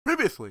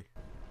previously.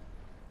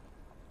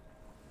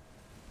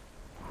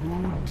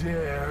 Who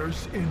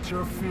dares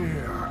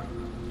interfere?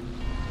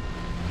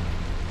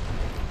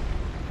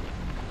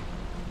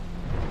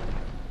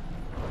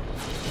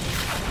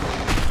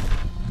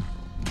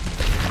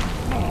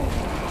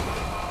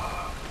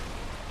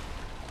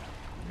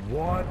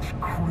 What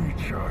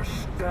creature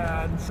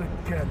stands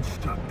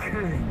against a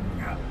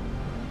king?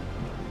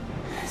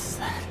 Is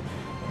that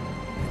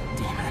a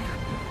demon?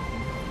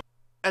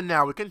 And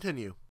now we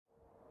continue.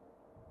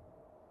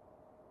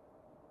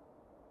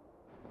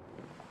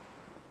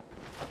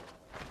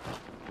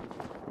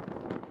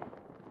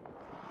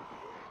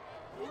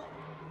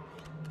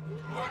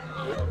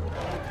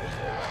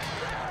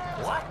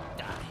 What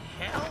the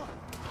hell?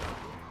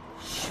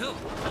 Shoot.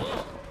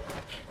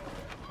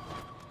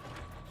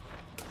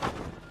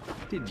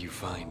 Did you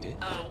find it?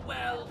 Oh,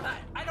 well,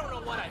 I don't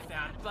know what I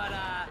found, but,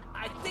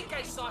 I think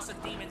I saw some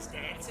demons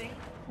dancing.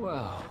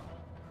 Well,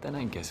 then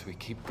I guess we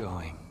keep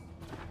going.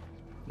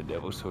 The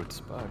Devil Sword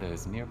Sparta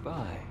is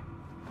nearby.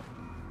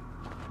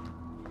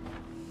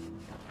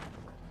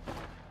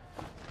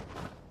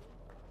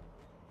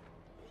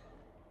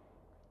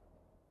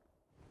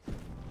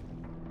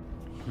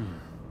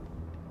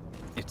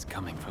 It's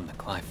coming from the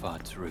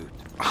Clifod's root.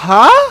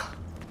 Huh?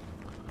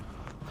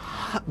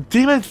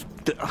 Demons?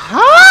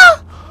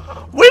 Huh?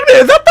 Wait a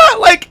minute, is that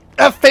like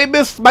a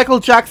famous Michael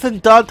Jackson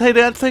Dante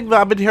dancing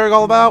that I've been hearing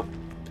all about?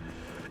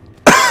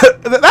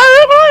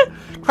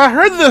 I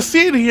heard the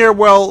scene here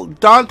where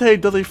Dante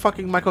does a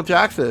fucking Michael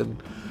Jackson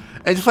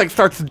and just like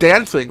starts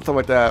dancing, something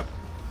like that.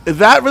 Is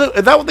that really?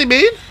 Is that what they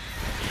mean?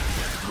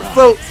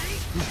 So,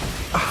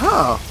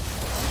 huh?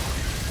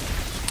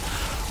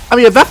 I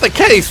mean, if that's the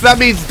case, that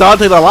means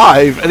Dante's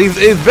alive, and he's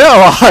been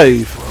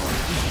alive.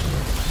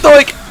 So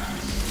like,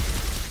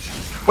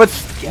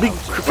 what's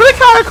really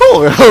kind of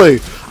cool,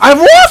 really. I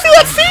want to see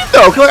that scene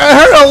though, because I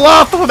heard a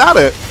lot of stuff about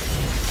it.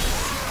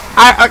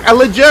 I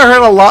legit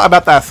heard a lot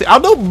about that scene. I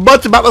don't know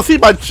much about the scene,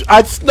 but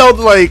I just know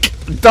that, like,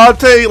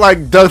 Dante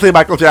does say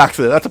Michael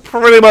Jackson. That's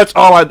pretty much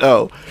all I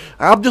know.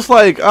 I'm just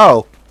like,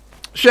 oh,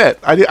 shit!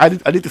 I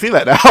need to see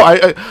that now.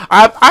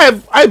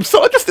 I'm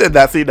so interested in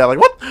that scene now. Like,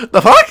 what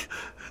the fuck?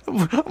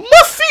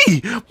 Must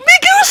see, me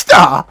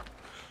gusta.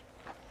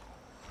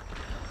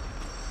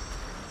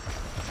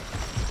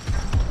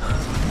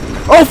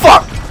 Oh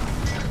fuck!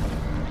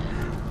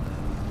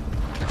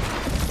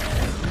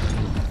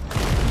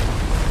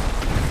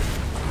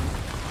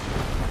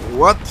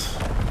 What?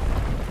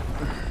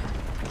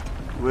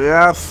 The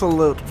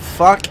absolute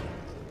fuck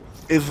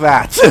is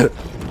that?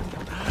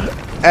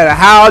 And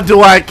how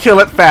do I kill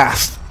it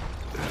fast?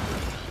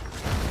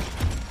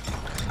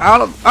 I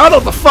don't know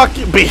what the fuck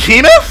you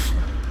behemoth?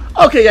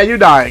 Okay, yeah, you're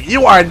dying.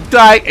 You are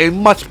dying a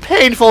much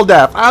painful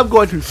death. I'm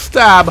going to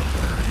stab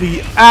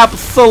the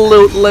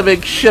absolute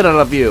living shit out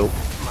of you.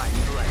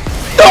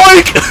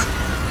 Doink!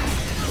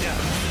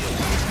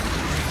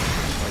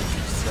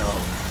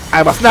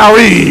 I must now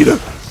read.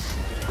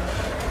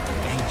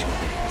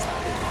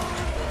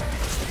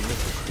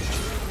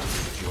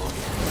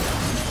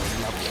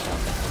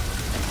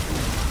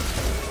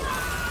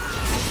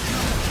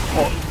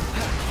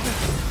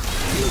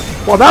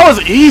 Well, that was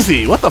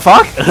easy. What the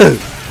fuck?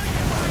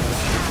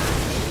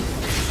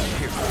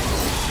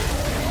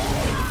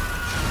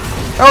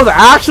 That was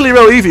actually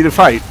real easy to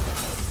fight.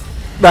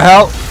 The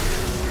hell?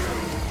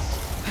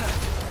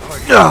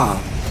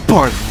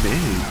 Pardon me.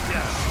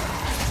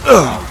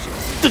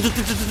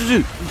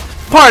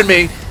 Pardon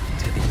me.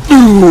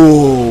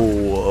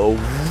 Ooh.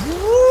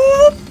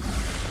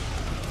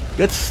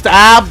 Get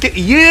stabbed, get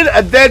yeeted,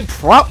 and then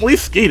promptly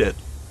skeeted.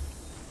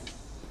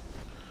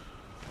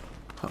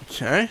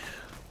 Okay.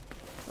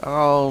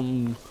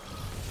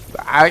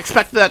 I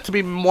expected that to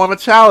be more of a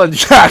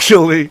challenge,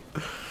 actually.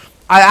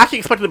 I actually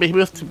expected the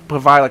behemoth to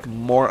provide like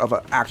more of an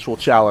actual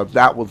challenge.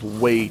 That was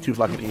way too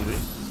fucking easy.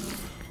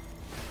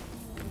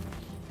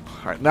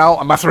 Alright, now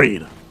I must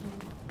read.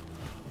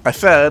 I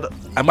said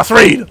I must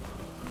read.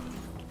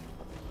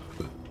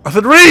 I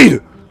said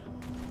read!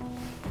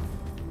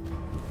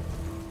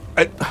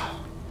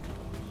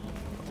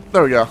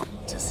 There we go.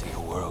 To see a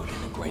world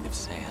in a grain of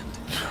sand,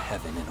 a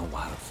heaven in a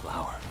wild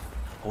flower.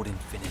 Hold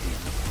infinity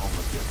in the palm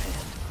of your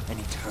hand, and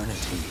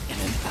eternity in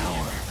an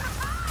hour.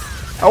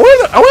 I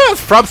wonder if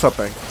that's from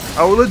something.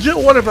 I legit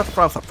wonder if that's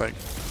from something.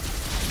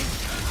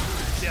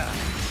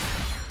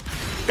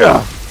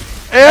 Yeah.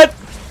 And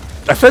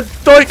I said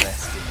doink.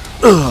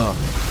 Ugh.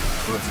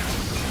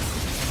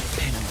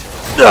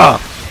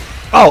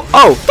 Oh.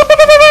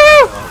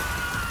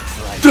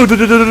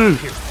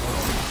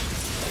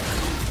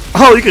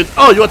 Oh, you can.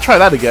 Oh, you want to try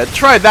that again?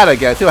 Try that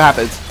again. See what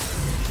happens.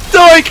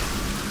 Doink.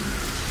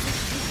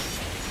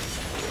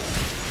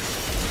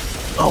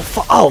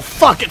 Oh,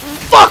 fuck it.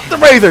 Fuck the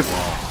razor.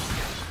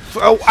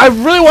 So, I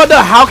really want to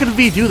know how can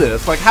V do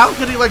this? Like, how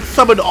can he, like,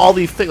 summon all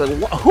these things? Like,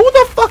 who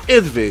the fuck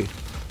is V?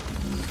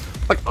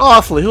 Like,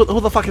 honestly, who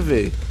the fuck is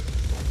V?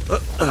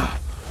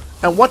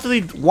 And what does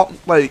he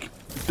want, like,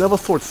 Devil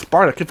Sword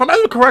Sparta? If I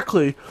remember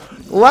correctly,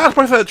 the last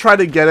person that tried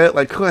to get it,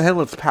 like, couldn't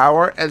handle its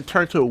power and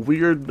turned to a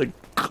weird, like,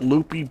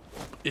 loopy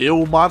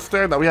ew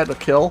monster that we had to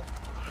kill.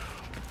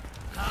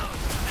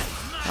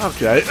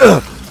 Okay.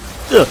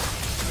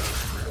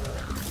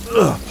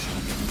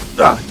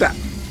 That. What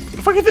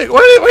the fuck you think?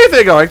 Where do you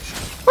think you're going?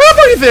 Where the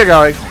fuck you think you're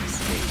going?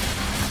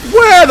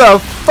 Where the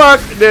fuck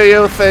do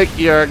you think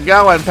you're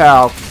going,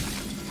 pal?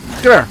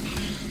 Come here.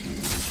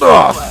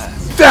 Ugh.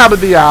 Stab in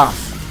the ass.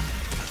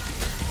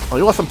 Oh,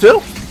 you want some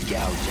too?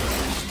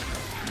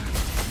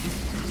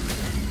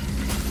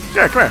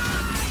 Yeah, come here.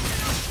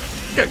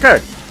 Yeah, come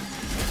here.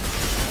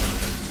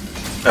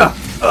 Oh,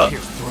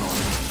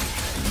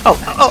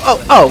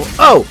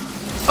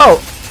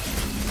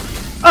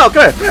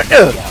 come here.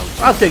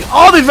 I'll take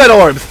all these red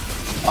orbs.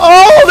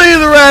 All these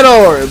red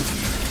orbs.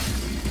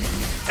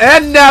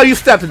 And now you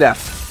step to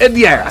death. In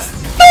the ass.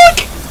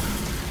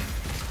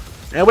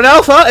 Anyone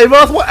else, huh? Anyone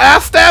else want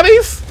ass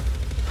stabbies?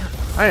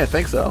 I didn't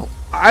think so.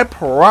 I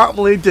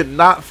probably did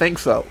not think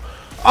so.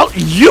 Oh,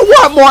 you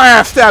want more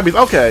ass stabbies?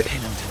 Okay.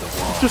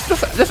 Just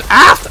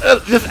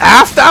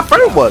ass stab for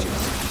everyone.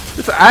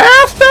 Just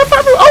ass stab for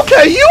everyone.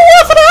 Okay, you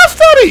want some ass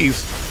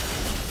stabbies?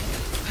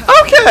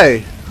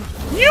 Okay.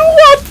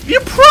 You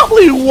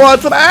probably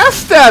want some ass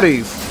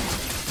stabbies.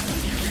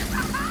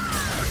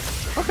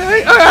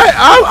 Okay, alright,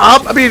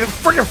 I mean,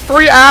 freaking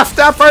free ass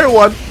stab for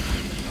everyone.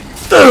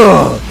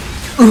 Ugh.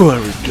 Ooh,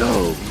 there we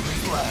go.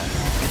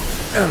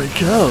 There we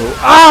go.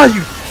 Ah,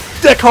 you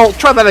dickhole.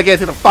 Try that again,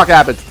 see what the fuck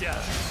happens.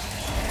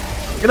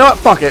 You know what?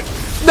 Fuck it.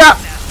 Snap.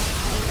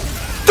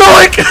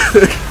 Doink!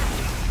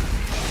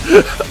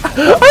 I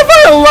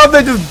fucking love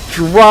that it just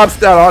drops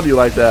down on you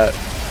like that.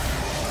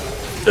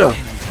 Doink!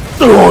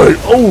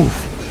 Oh!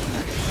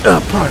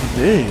 Pardon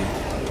me.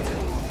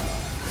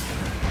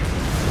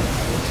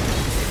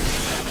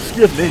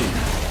 Excuse me.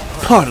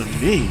 Pardon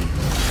me.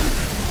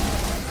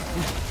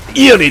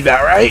 You need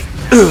that, right?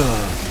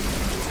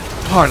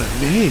 Pardon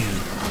me.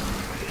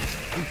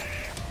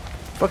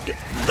 Fuck it.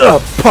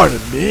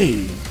 Pardon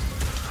me.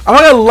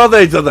 I love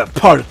that he does that.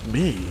 Pardon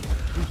me.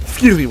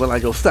 Excuse me when I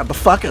go slap the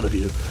fuck out of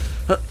you.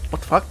 What the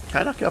fuck?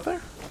 Can I knock you up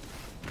there?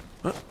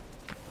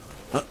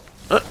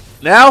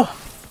 Now?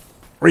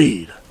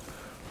 Read.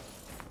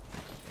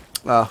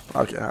 Oh,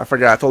 okay. I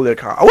forgot. I told you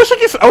I wish I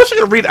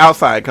could read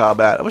outside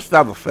combat. I wish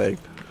that was a thing.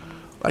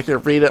 I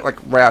could read it like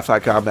right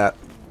outside combat.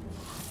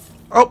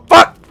 Oh,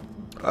 fuck!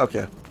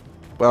 Okay.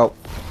 Well,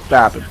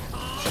 that happened.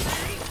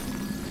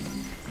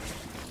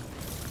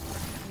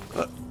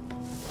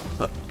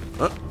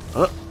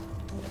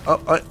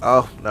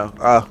 Oh, no.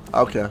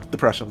 Okay.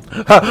 Depression.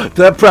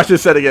 Depression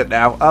setting it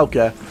now.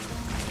 Okay.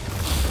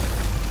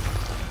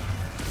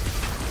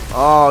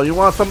 Oh, you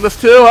want some of this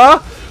too,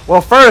 huh?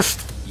 Well, first.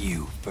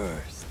 You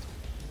first.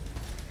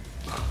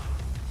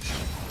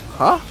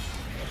 Huh?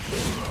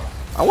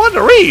 I wanted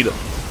to read.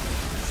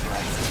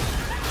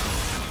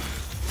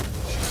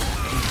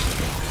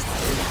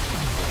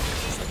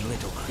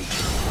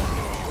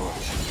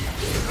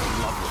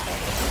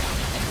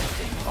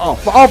 Oh,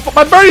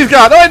 my birdie's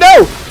gone. Oh,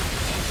 no!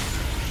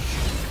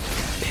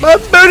 My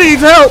birdie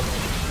needs help.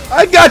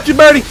 I got you,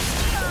 birdie.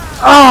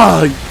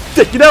 Oh,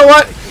 you know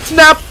what?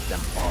 Snap.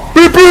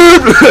 Boop, boop.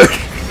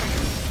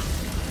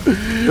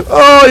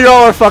 Oh,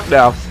 y'all are fucked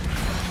now.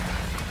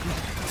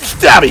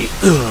 Stabby.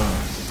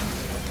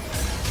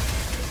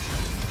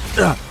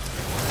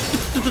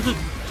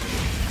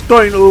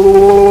 Doink.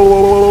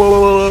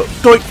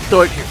 Doink.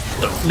 Doink.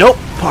 Nope.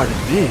 Pardon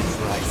me.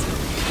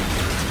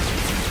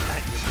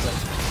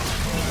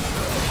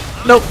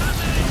 Nope.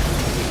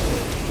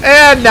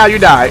 And now you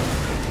die.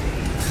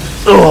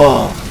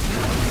 Ugh.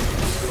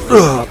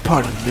 Ugh,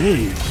 pardon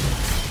me.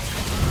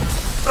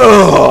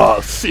 Ugh,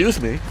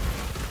 excuse me.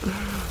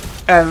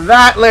 And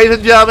that, ladies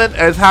and gentlemen,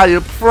 is how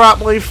you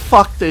properly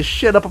fuck this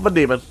shit up of a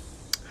demon.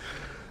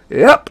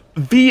 Yep,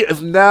 V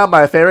is now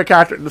my favorite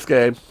character in this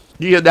game.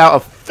 He has now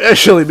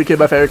officially became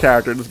my favorite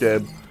character in this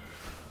game.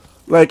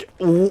 Like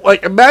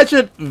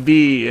imagine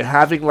V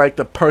having like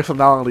the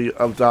personality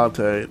of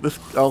Dante. This,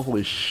 oh,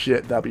 holy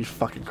shit, that'd be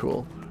fucking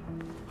cool.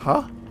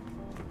 Huh?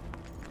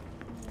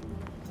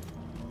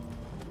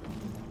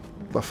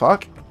 The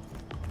fuck?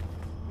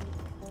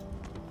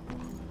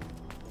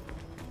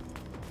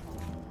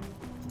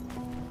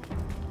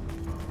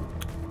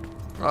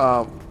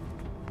 Now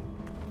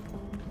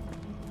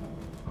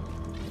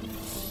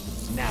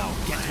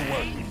get to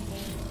work.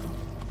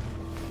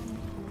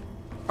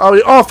 Oh,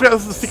 I forgot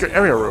this is the secret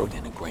area room.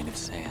 In a grain of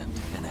sand,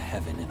 and a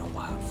heaven in a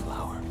wild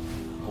flower.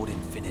 Hold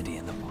infinity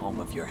in the palm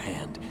of your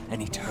hand,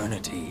 and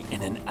eternity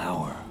in an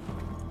hour.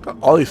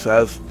 All he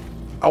says.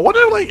 I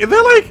wonder, like, is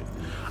there like,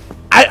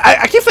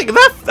 I keep thinking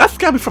that's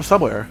gotta be from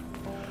somewhere.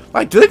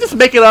 Like, did they just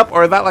make it up,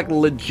 or is that like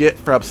legit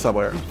from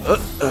somewhere?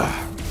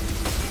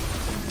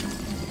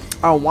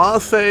 I wanna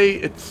say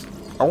it's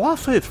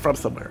from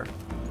somewhere.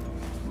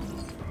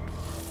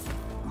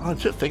 I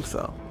legit think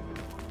so.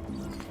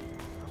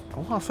 I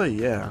wanna say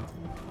yeah.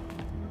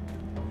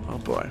 Oh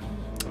boy.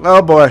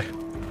 Oh boy.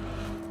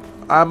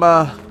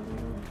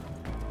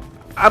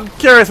 I'm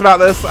curious about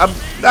this. I'm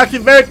actually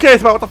very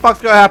curious about what the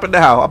fuck's gonna happen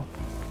now.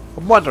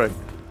 I'm wondering.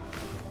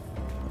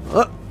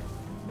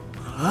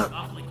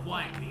 Awfully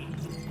quiet, me.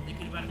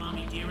 Thinking about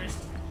mommy deal.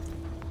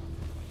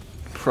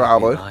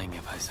 Probably. I'd be lying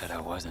if I said I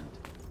wasn't.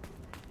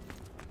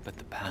 But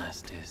the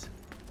past is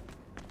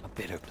a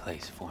bitter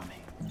place for me.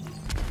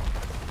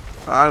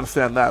 I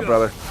understand that,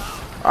 brother.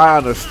 I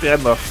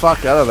understand the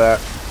fuck out of that.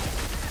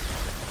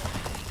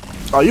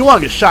 Oh, you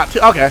want to get shot too?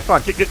 Okay, come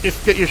on, get your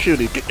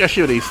shooties. Get your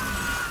shooties.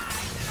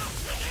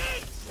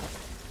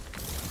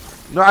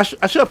 No, I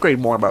should upgrade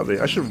more about V.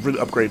 I should really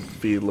upgrade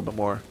V a little bit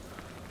more.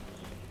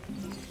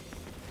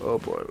 Oh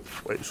boy.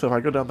 Wait, so if I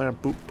go down there,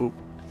 boop, boop,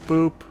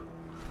 boop.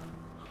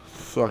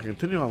 So I can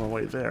continue on my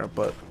way there,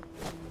 but...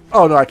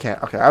 Oh, no, I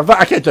can't. Okay,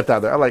 I can't jump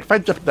down there. I'm like, if I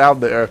jump down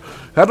there,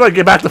 how do I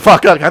get back the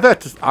fuck up? I think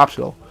that's just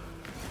optional.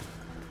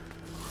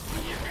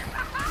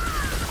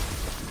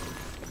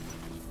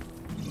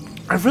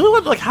 I really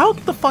want, like, how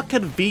the fuck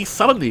can V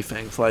summon these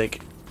things?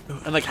 Like,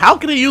 and like, how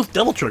can he use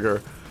Devil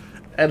Trigger?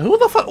 And who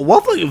the fuck?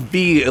 What if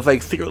V is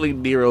like secretly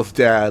Nero's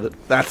dad?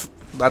 That's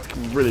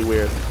really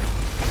weird.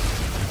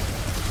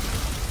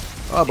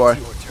 Oh boy.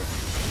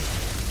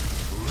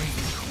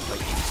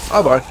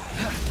 Oh boy.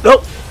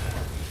 Nope.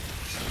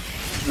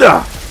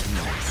 Nah.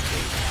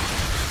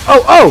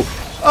 Oh, oh,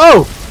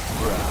 oh,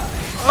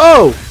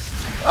 oh,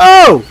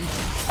 oh,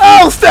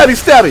 oh, stabby,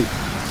 stabby.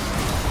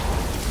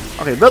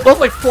 Okay, those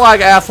like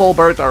flying asshole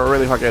birds are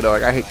really fucking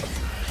annoying. I hate them.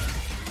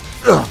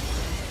 Ugh.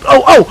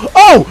 Oh, oh,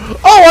 oh,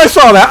 oh, I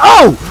saw that.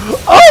 Oh,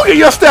 oh, get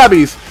your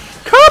stabbies.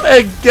 Come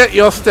and get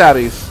your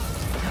stabbies.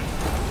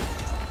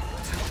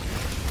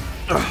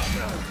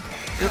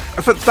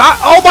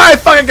 Oh my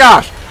fucking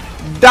gosh.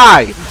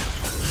 Die.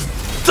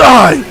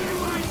 Die.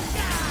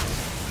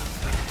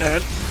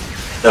 And,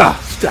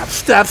 stab,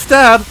 stab,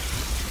 stab.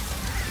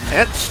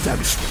 And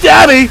stabby,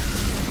 stabby.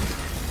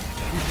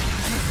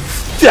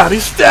 Stabby,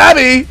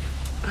 stabby.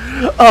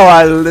 Oh,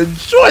 I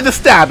enjoy the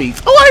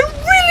stabbies. Oh, I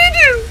really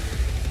do.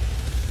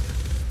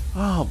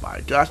 Oh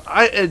my gosh,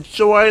 I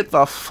enjoy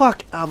the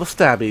fuck out of the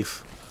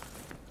stabbies.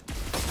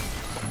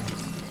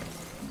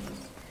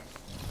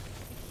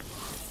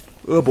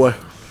 Oh boy.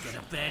 Get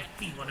a bad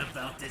feeling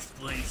about this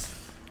place.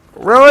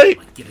 Really?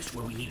 Might get us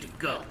where we need to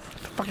go.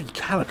 Fucking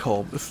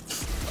catacomb.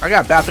 I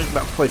got bad things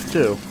about the place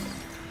too.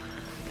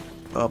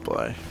 Oh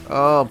boy.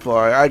 Oh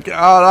boy. I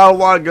don't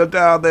want to go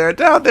down there.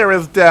 Down there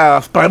is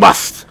death, but I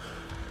must.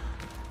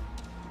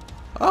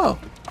 Oh.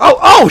 Oh,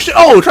 oh, shit.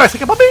 Oh, try to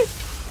stick up on me?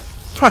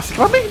 Try to stick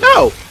up on me?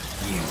 No.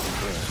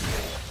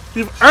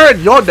 You've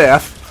earned your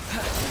death.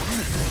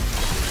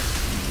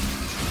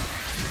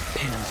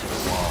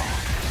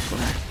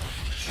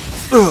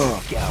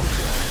 Ugh.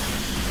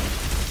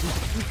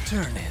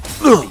 Return it.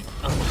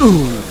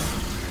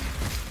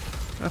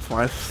 That's what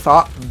I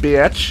thought,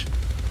 bitch.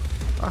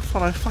 That's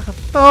what I fucking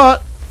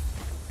thought.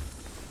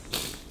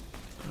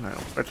 Alright,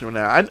 what do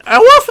now? I want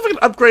to see if I can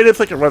upgrade it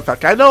so I can run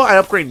faster. I know I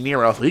upgrade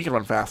Nero so he can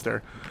run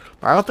faster.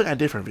 But I don't think I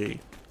did for V.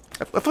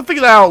 That's the thing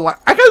that I don't like.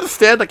 I can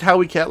understand like how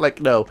we can't like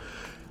no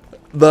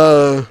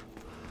the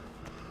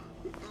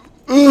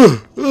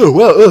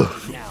well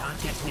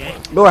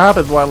know what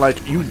happens when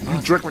like you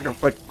drink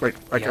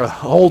like a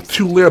whole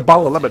 2-liter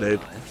bottle of lemonade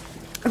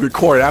and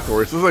record it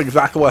afterwards. This is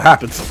exactly what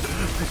happens.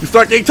 You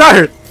start getting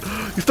tired.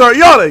 You start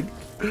yawning.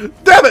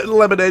 Damn it,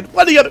 lemonade!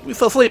 Why do you gotta be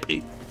so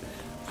sleepy?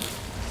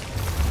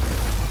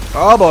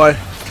 Oh boy.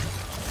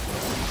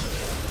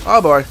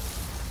 Oh boy.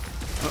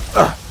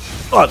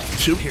 1,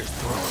 2.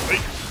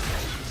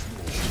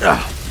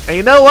 And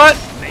you know what?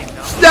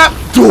 Stop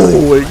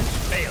doing.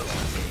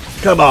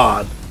 Come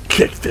on,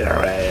 kick their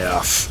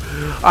ass.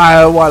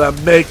 I want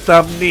to make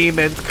them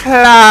demons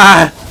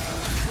cry.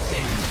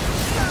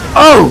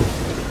 Oh!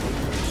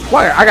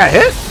 Why? I got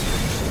hit?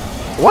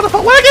 What the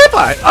fuck? What did I get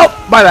by?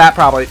 Oh, by that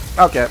probably.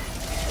 Okay,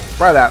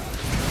 by that.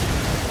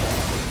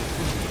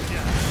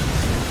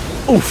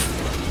 Oof!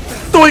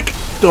 Doink!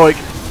 Doink!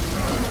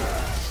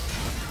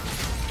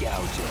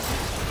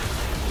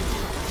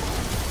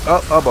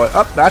 Oh boy.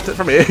 Oh, that's it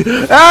for me.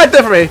 That's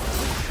it for me.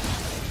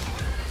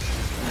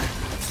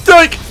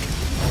 Doink!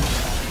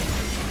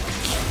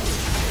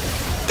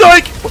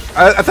 Doink!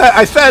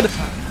 I said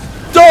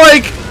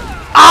doink!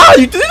 Ah,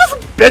 you did just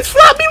bitch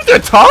slap me with your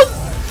tongue?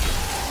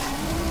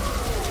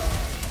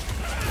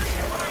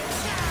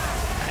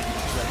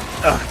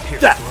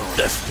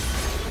 This.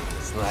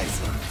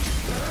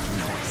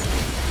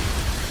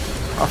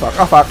 Oh fuck,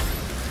 oh fuck.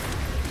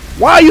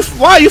 Why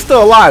are you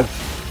still alive?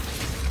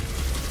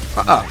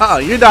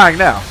 You're dying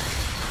now.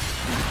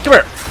 Come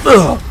here.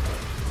 Ugh.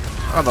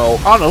 I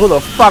don't know who the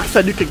fuck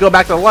said you could go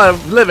back to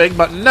living,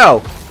 but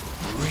no.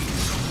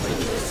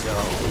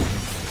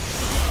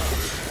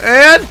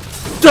 And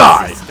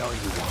die.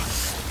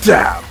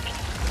 Stab.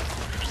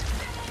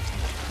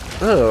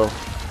 Oh.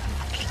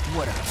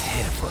 What a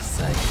pitiful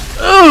sight.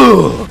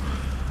 Ooh.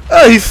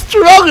 Oh, he's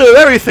stronger than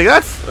everything.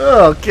 That's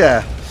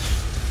okay.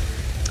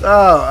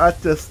 Oh,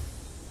 that's just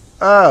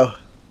oh.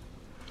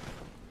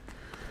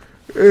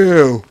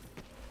 Ew.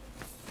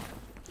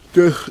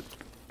 Just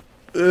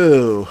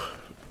ew.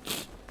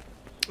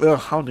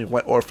 Ugh, I don't need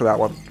white ore for that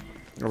one.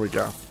 There we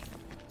go.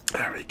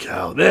 There we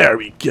go. There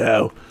we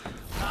go.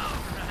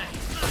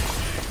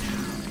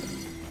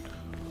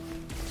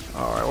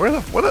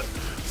 Alright,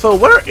 so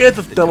where is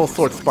this Devil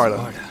Sword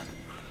Sparta?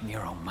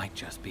 Nero might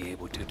just be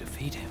able to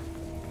defeat him.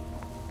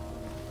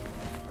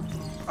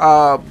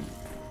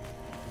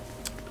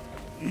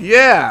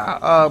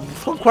 Yeah,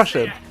 fun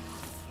question.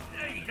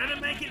 Hey, you gonna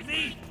make it,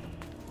 V?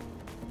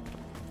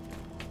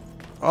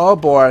 Oh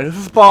boy, this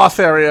is boss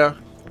area.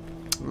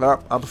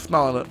 Nope, I'm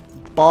smelling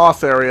it.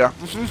 Boss area.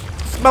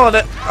 Smelling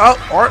it. Oh,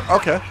 or,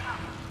 okay.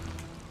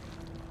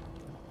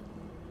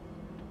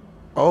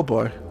 Oh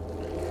boy.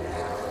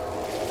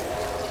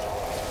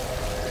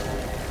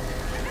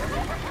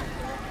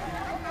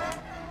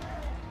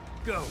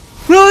 Go.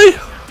 Really?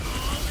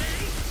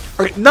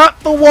 Okay, not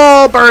the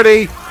wall,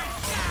 Birdie.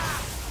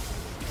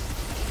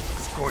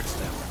 Scorch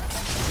them.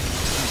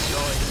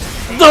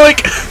 Doink!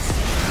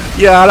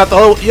 Yeah, that's the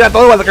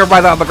only one that can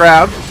ride on the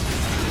ground.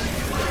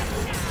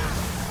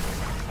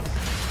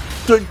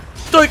 Doink,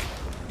 doink.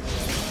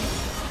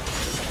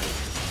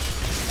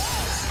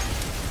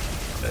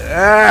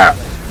 Yeah.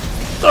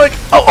 Doink.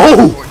 Oh,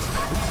 oh,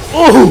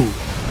 oh.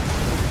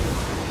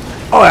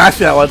 Oh, I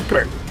see that one. Come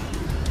here.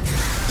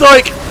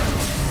 Doink.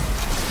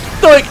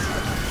 Doink.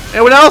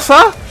 Anyone else,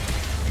 huh?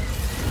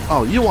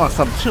 Oh, you want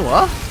some too,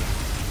 huh?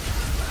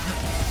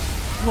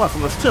 You want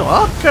some of this too,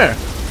 huh? Here.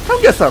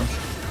 Come get some.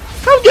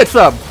 Come get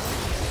some.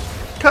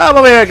 Come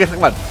over here and get some.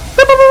 Come on.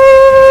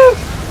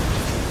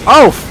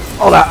 Oh,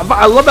 oh, that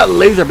I love that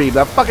laser beam.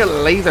 That fucking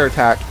laser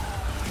attack.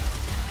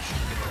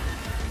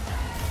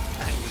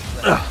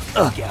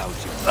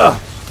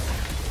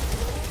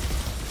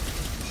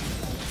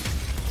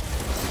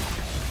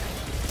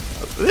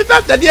 Is it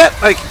not dead yet?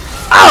 Like,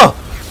 oh,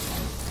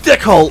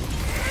 dickhole.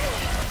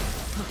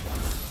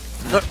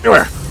 Come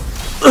here.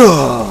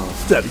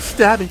 Stabby,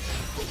 stabby.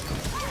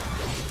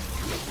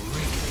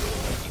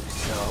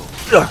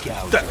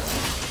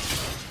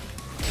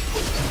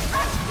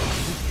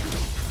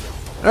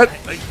 That.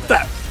 Like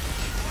that.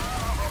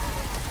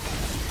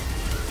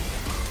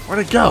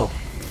 Where'd it go?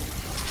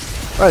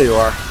 There you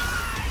are.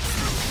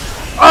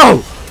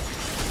 Oh!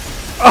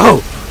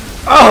 Oh!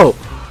 Oh!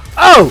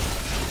 Oh!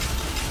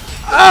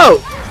 Oh!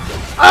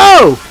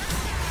 Oh!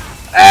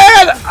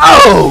 And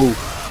oh!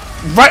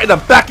 Right in the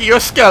back of your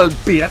skull,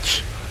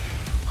 bitch!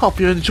 Hope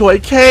you enjoy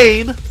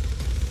Kane!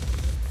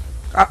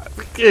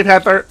 Kane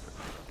Panther.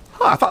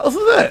 Huh, I thought this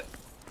was it.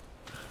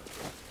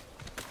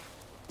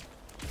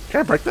 Can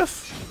I break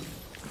this?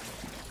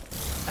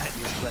 At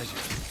your pleasure.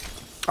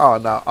 Oh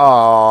no.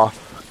 Oh.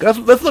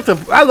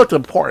 That looked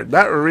important.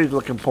 That really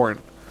looked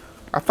important.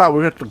 I thought we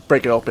were going to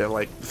break it open,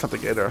 like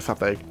something in there or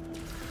something.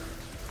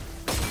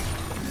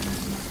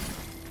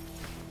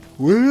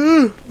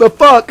 Woo! The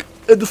fuck?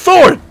 And the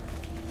sword!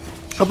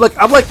 I'm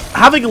like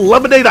having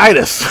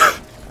lemonade-itis.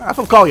 That's what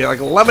I'm calling it, like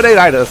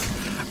lemonade-itis.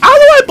 I don't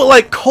know why, but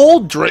like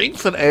cold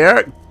drinks and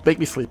air make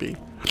me sleepy.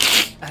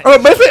 Or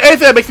basically anything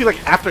that makes me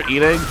like after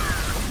eating.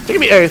 It can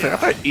be anything.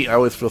 After I eat, I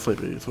always feel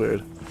sleepy. It's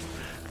weird.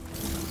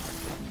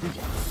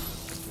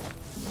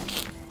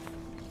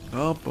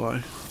 Oh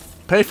boy.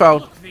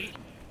 Payphone.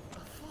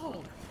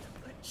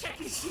 Check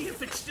and see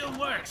if it still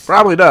works.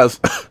 Probably does.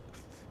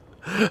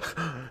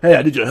 Hey,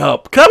 I need your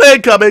help.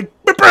 Coming, coming.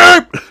 Beep,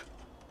 beep.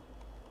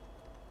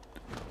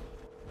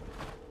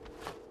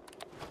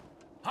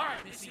 All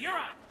right, Missy, you're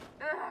on.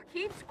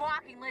 Keep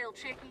squawking, little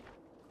chickie.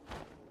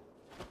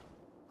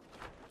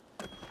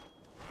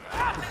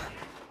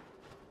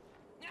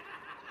 Yeah.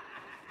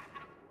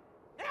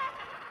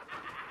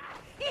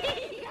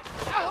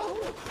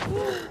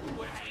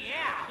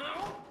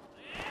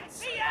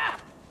 See ya.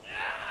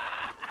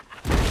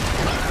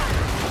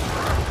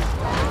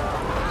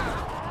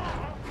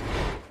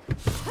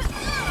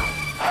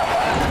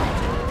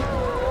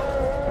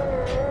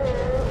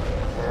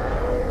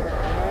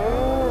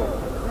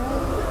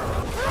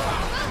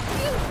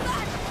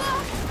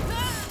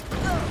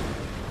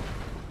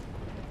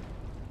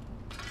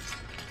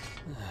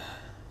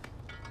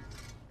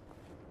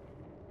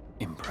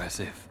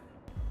 Impressive.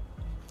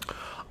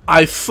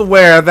 I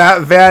swear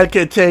that van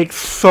can take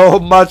so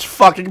much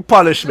fucking No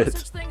punishment.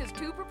 such thing as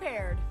too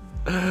prepared.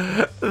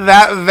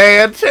 That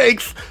van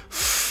takes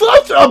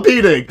such a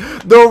beating.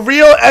 The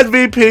real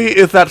MVP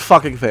is that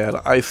fucking van.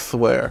 I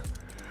swear.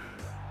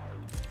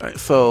 Alright,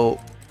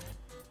 so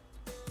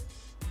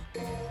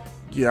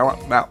yeah, I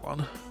want that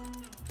one.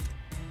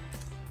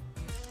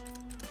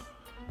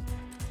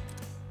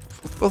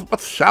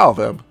 Let's shelve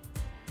him.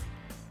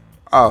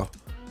 Oh.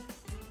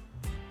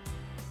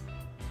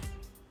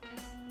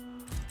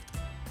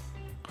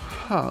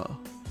 Huh.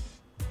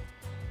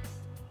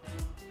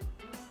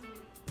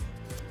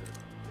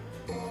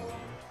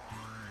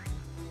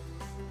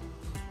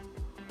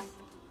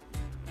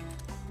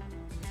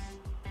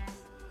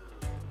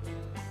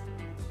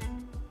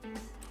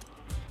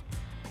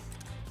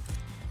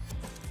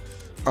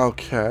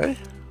 Okay.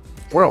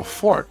 Royal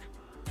Fork.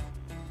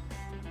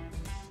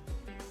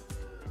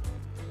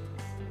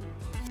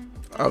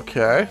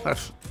 Okay,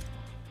 that's.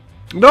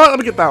 You know what? Let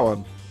me get that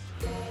one.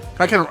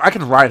 I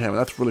can ride him.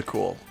 That's really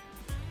cool.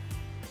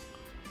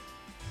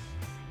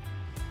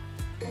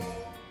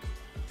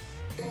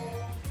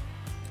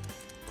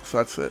 So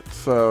that's it.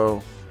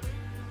 So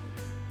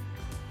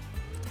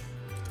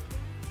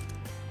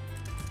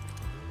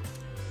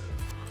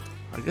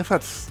I guess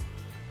that's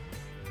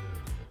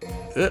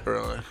it,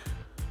 really.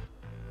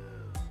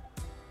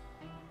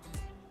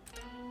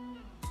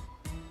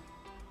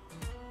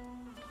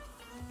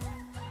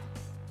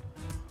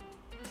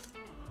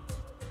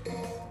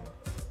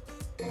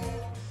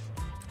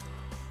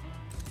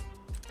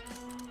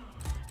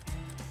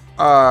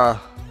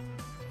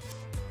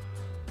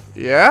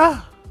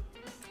 Yeah?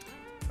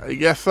 I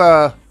guess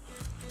that's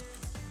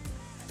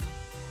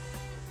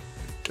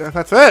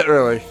it,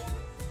 really.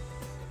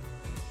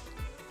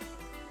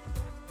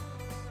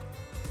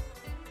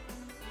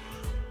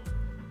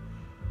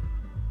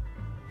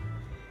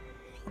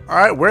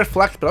 Alright, weird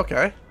flex, but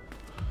okay.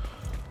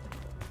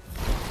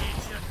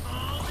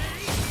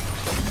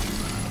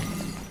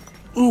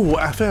 Ooh,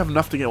 I think I have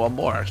enough to get one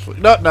more, actually.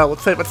 No,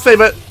 let's save it,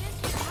 save it!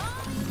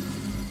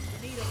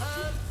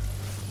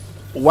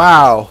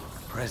 Wow.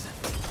 Present.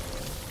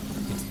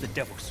 It's the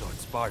Devil Sword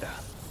Sparta.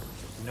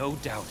 No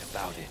doubt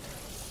about it.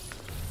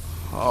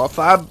 Oh,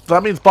 so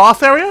that means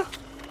boss area?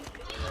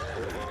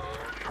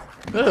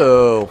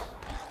 Ooh.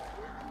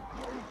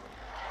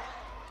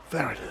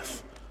 There it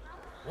is.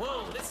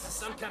 Whoa, this is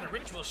some kind of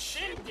ritual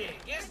shindig,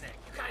 isn't it?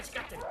 You guys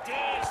got the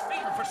dance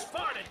fever for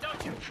Sparta,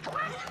 don't you?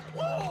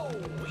 Whoa,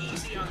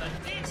 easy on the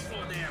dance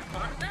floor there,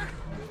 partner.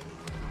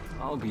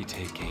 I'll be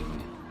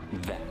taking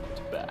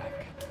that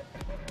back.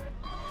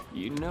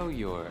 You know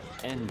your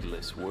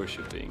endless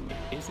worshipping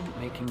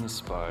isn't making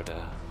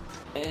Sparta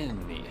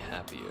any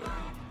happier.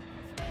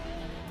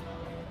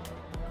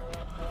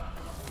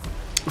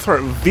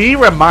 Sorry, V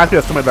reminds me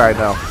of somebody that I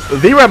know.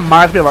 V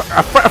reminds me of a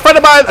friend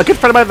of mine, a good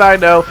friend of mine that I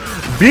know.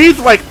 V's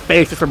like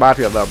face just reminds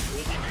me of them.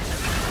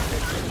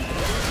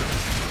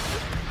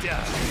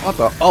 What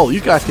the? Oh,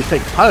 you guys can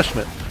take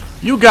punishment.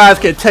 You guys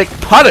can take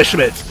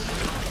punishment.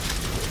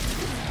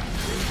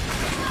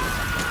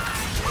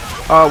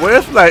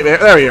 Where's Nightmare?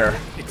 There you are.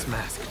 Its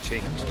mask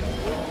changed.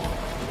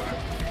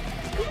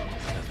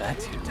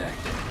 That's your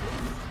tactic.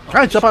 Can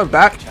I jump on his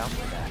back?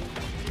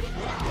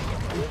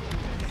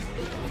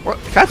 What?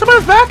 Can I jump on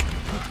his back?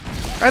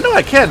 I know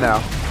I can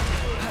now.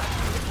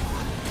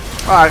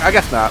 Alright, I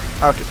guess not.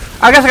 Okay.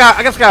 I guess I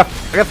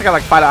gotta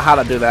like find out how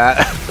to do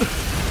that.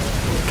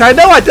 I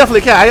know I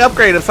definitely can. I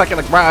upgraded so I can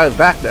like ride on his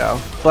back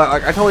now. But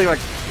like I totally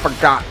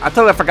forgot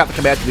the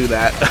command to do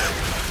that.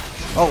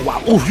 Oh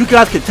wow. Ooh, you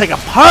guys can take a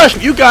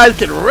punishment. You guys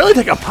can really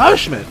take a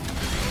punishment.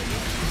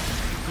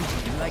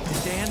 You like to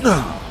dance?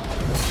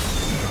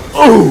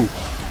 Ooh.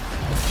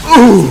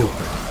 Ooh.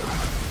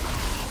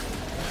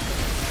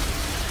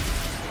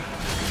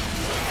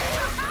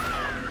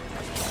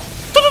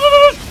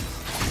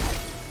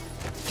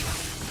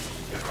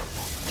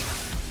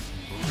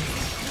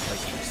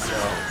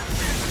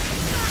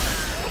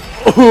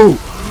 Ooh!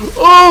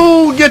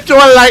 Ooh! Get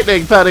your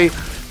lightning, Penny!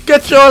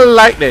 Get your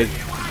lightning!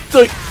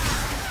 Doink!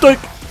 Doink!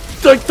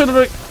 Doink!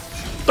 Doink!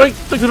 Doink!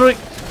 Doink! Doink!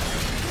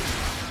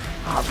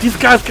 Oh, these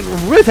guys can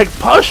really take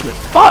punishment!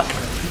 Fuck!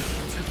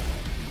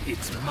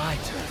 It's my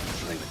turn to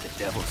play with the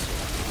Devil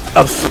Sword.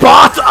 Of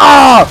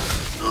Sparta!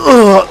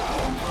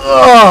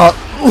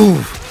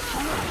 Ooh.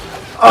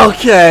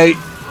 Okay.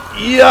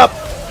 Yup.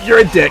 You're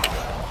a dick.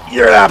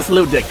 You're an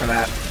absolute dick for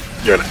that.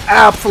 You're an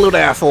absolute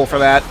asshole for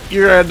that.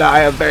 You're gonna die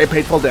a very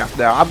painful death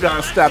now. I'm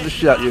gonna stab the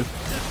shit out of you.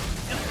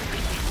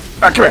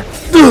 Come here.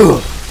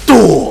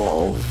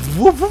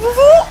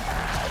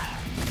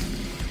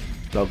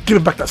 No, give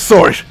me back that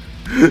sword.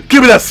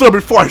 Give me that sword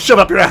before I shove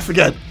it up your ass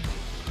again.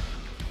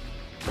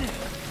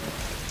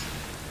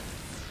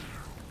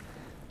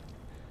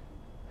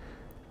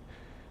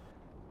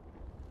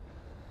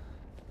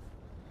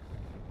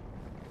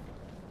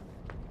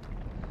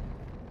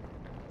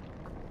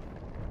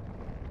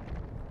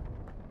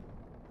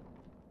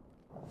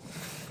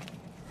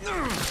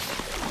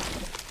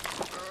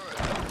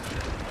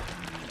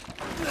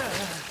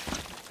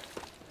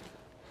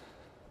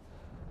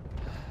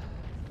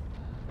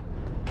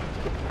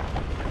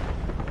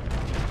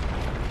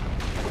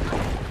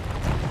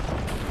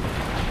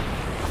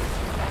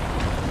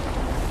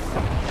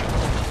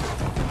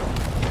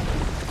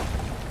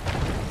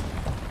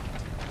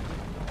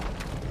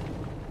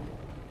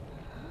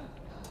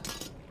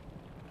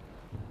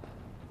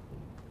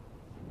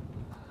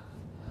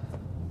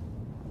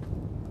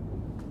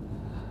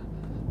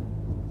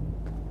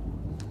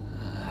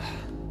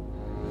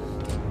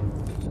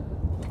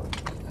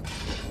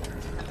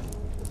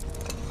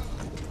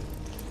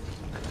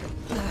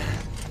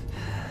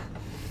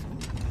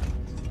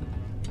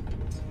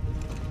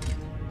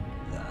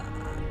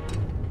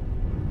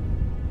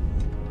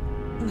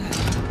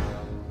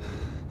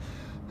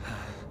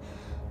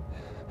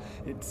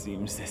 It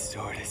seems this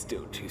sword is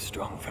still too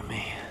strong for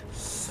me.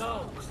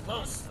 So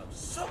close, though.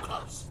 So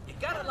close. You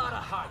got a lot of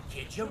heart,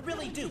 kid. You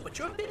really do. But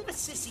you're a bit of a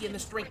sissy in the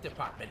strength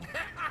department.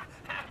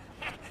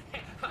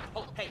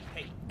 Oh,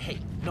 hey.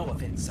 No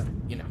offense,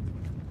 son. You know.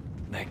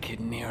 That kid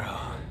Nero.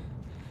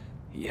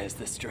 He has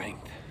the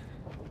strength.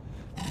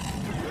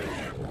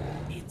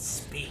 It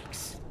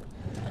speaks.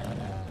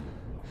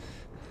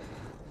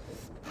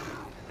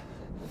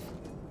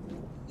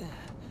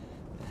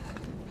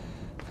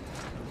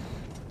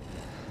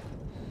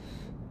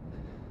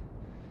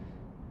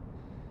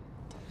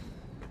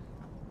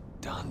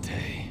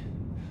 Dante.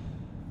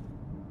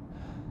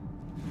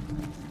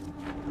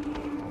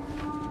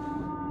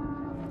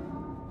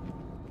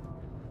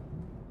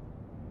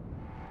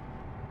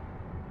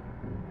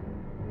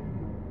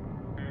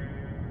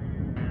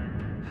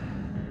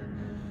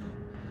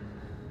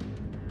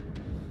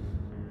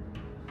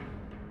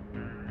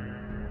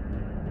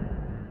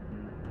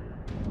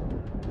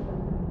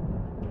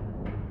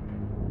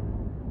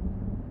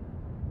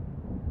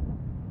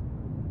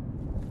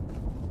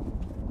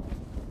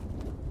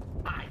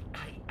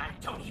 I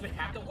don't even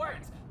have the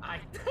words.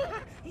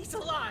 He's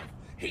alive!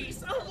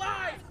 He's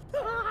alive!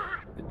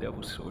 The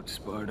Devil Sword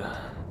Sparta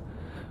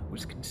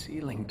was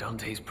concealing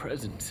Dante's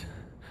presence.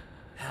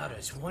 How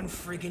does one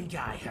friggin'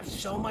 guy have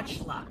so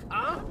much luck,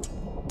 huh?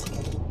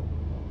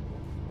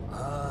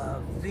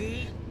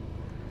 V?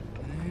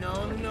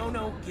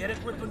 No. Get a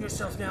grip on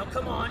yourself now,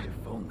 come on.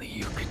 If only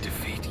you could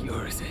defeat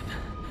Urizen.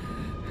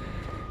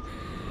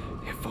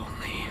 If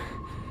only...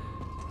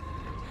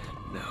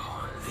 No.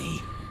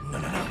 V,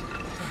 no.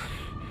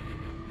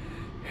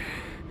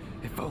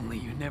 If only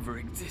you never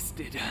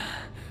existed.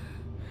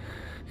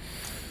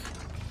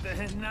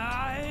 Then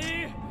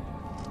I...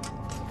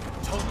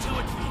 Don't do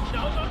it, V.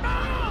 No!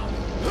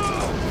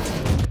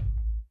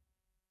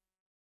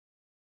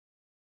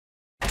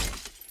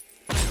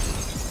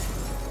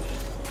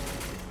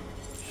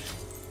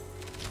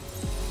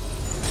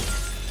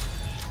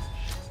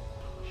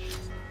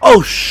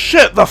 Oh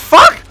shit, the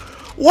fuck?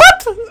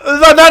 What?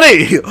 The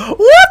nutty!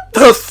 What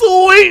the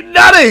sweet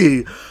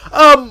nutty?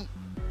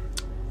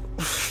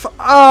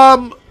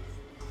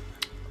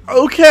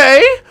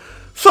 Okay.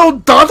 So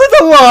Dante's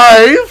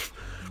alive.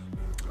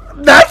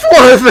 That's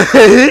one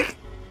thing.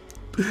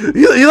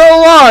 He's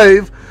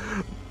alive.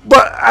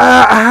 But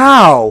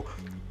how?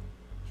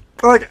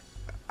 Like,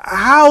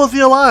 how is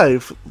he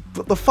alive?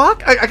 The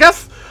fuck? I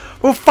guess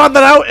we'll find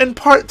that out in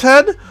part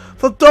 10.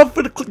 So don't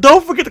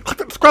forget to click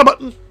the subscribe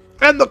button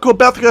and the cool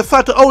bell to get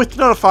assigned to always be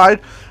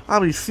notified. I'll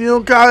be seeing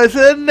you guys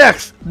in the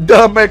next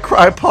Dumb and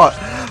Cry part.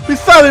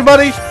 Peace out,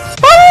 everybody.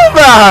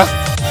 Bye.